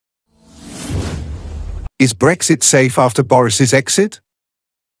Is Brexit safe after Boris's exit?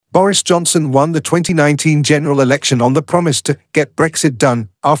 Boris Johnson won the 2019 general election on the promise to get Brexit done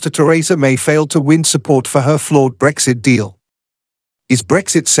after Theresa May failed to win support for her flawed Brexit deal. Is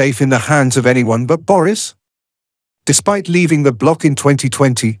Brexit safe in the hands of anyone but Boris? Despite leaving the bloc in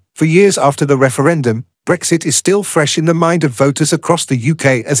 2020, for years after the referendum, Brexit is still fresh in the mind of voters across the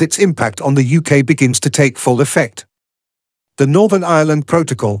UK as its impact on the UK begins to take full effect. The Northern Ireland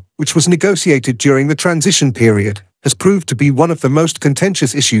Protocol, which was negotiated during the transition period, has proved to be one of the most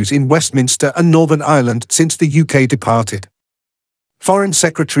contentious issues in Westminster and Northern Ireland since the UK departed. Foreign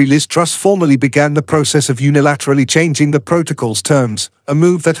Secretary Liz Truss formally began the process of unilaterally changing the protocol's terms, a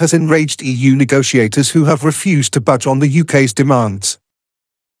move that has enraged EU negotiators who have refused to budge on the UK's demands.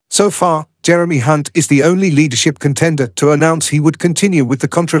 So far, Jeremy Hunt is the only leadership contender to announce he would continue with the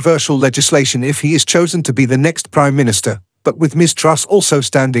controversial legislation if he is chosen to be the next Prime Minister. But with Ms Truss also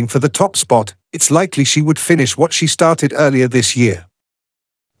standing for the top spot, it's likely she would finish what she started earlier this year.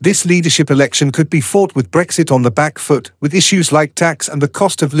 This leadership election could be fought with Brexit on the back foot, with issues like tax and the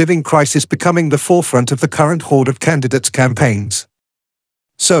cost of living crisis becoming the forefront of the current horde of candidates' campaigns.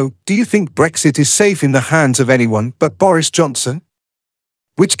 So, do you think Brexit is safe in the hands of anyone but Boris Johnson?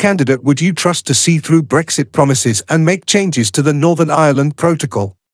 Which candidate would you trust to see through Brexit promises and make changes to the Northern Ireland Protocol?